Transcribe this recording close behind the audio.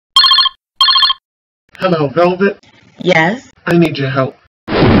Hello, Velvet. Yes. I need your help.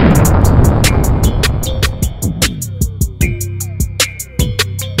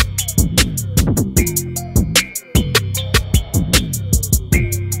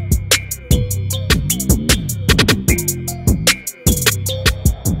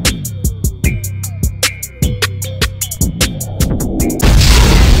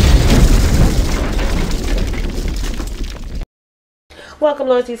 Welcome,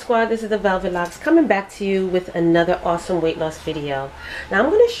 Loyalty Squad. This is the Velvetlox coming back to you with another awesome weight loss video. Now I'm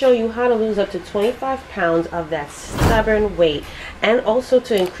going to show you how to lose up to 25 pounds of that stubborn weight, and also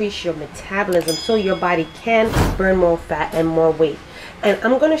to increase your metabolism so your body can burn more fat and more weight. And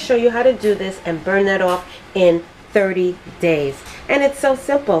I'm going to show you how to do this and burn that off in 30 days. And it's so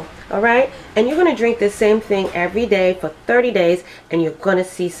simple, alright? And you're going to drink the same thing every day for 30 days and you're going to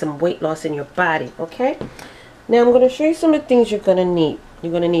see some weight loss in your body, okay? Now I'm going to show you some of the things you're going to need.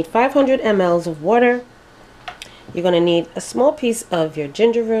 You're going to need 500 ml of water. You're going to need a small piece of your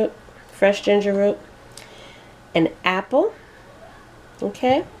ginger root, fresh ginger root, an apple,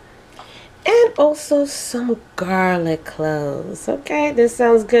 okay? And also some garlic cloves, okay? This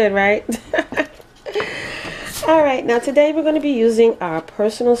sounds good, right? Alright, now today we're going to be using our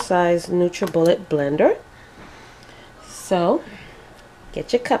personal size NUTRIBULLET blender. So,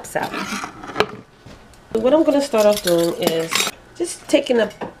 get your cups out. What I'm going to start off doing is just taking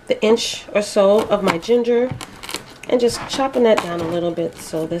up the inch or so of my ginger and just chopping that down a little bit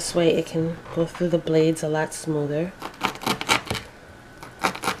so this way it can go through the blades a lot smoother.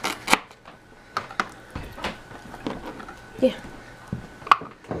 Yeah.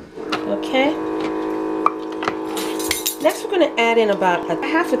 Okay. Next we're going to add in about a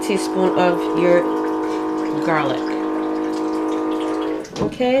half a teaspoon of your garlic.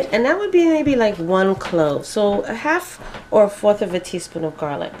 Okay, and that would be maybe like 1 clove, so a half or a fourth of a teaspoon of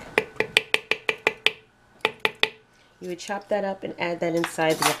garlic. You would chop that up and add that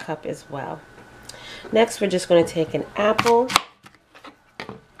inside your cup as well. Next, we're just going to take an apple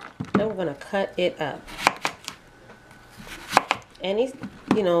and we're going to cut it up. Any,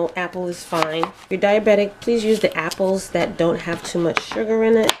 apple is fine. If you're diabetic, please use the apples that don't have too much sugar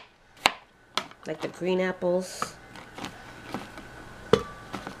in it, like the green apples.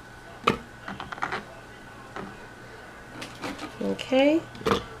 Okay,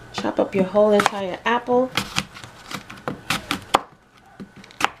 chop up your whole entire apple.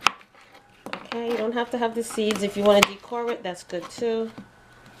 Okay, you don't have to have the seeds. If you want to decor it, that's good too.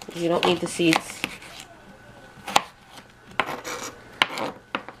 You don't need the seeds.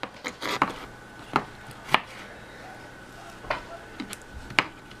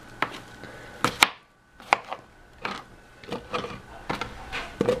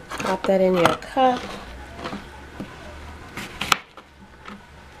 Pop that in your cup.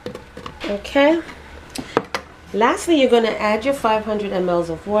 Okay, lastly you're going to add your 500 ml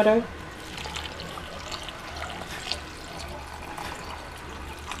of water.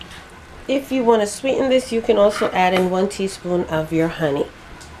 If you want to sweeten this, you can also add in 1 teaspoon of your honey.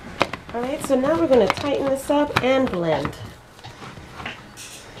 Alright, so now we're going to tighten this up and blend.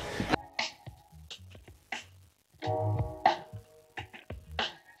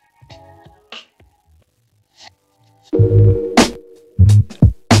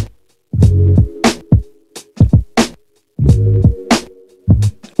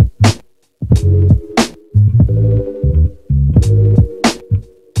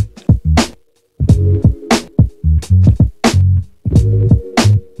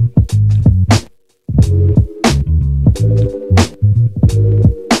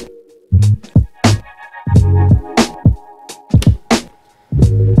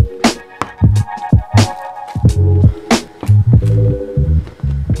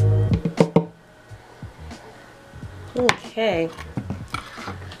 Okay,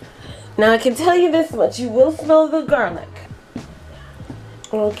 now I can tell you this much, you will smell the garlic.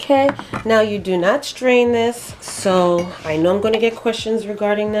 Okay, now you do not strain this, so I know I'm going to get questions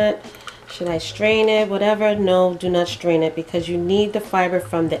regarding that. Should I strain it, whatever? No, do not strain it because you need the fiber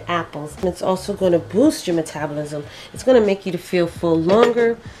from the apples. And it's also going to boost your metabolism. It's going to make you to feel full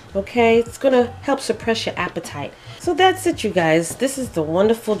longer, okay? It's going to help suppress your appetite. So that's it, you guys. This is the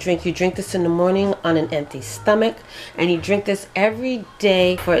wonderful drink. You drink this in the morning on an empty stomach, and you drink this every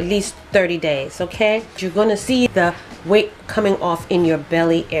day for at least 30 days, okay? You're going to see the weight coming off in your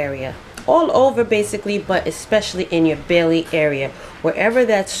belly area. All over basically, but especially in your belly area. Wherever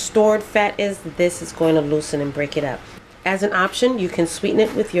that stored fat is, this is going to loosen and break it up. As an option, you can sweeten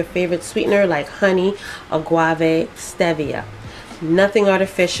it with your favorite sweetener like honey, agave, stevia. Nothing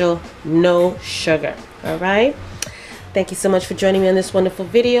artificial, no sugar. Alright? Thank you so much for joining me on this wonderful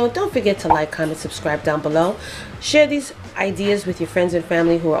video. Don't forget to like, comment, subscribe down below. Share these ideas with your friends and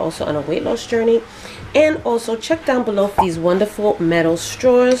family who are also on a weight loss journey. And also check down below for these wonderful metal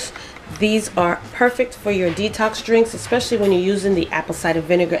straws. These are perfect for your detox drinks, especially when you're using the apple cider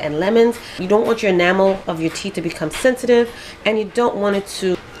vinegar and lemons. You don't want your enamel of your teeth to become sensitive, and you don't want it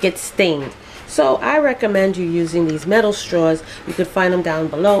to get stained. So I recommend you using these metal straws. You could find them down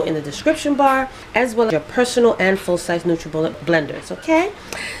below in the description bar, as well as your personal and full-size NUTRIBULLET blenders, okay?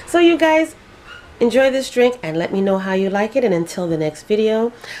 So you guys, enjoy this drink and let me know how you like it. And until the next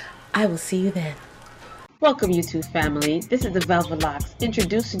video, I will see you then. Welcome YouTube family, this is the Velvetlox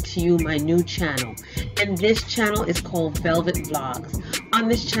introducing to you my new channel, and this channel is called Velvetlox. On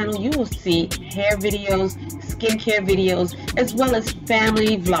this channel you will see hair videos, skincare videos, as well as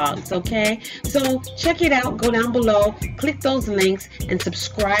family vlogs, okay? So check it out, go down below, click those links, and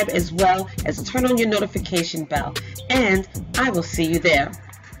subscribe as well as turn on your notification bell, and I will see you there.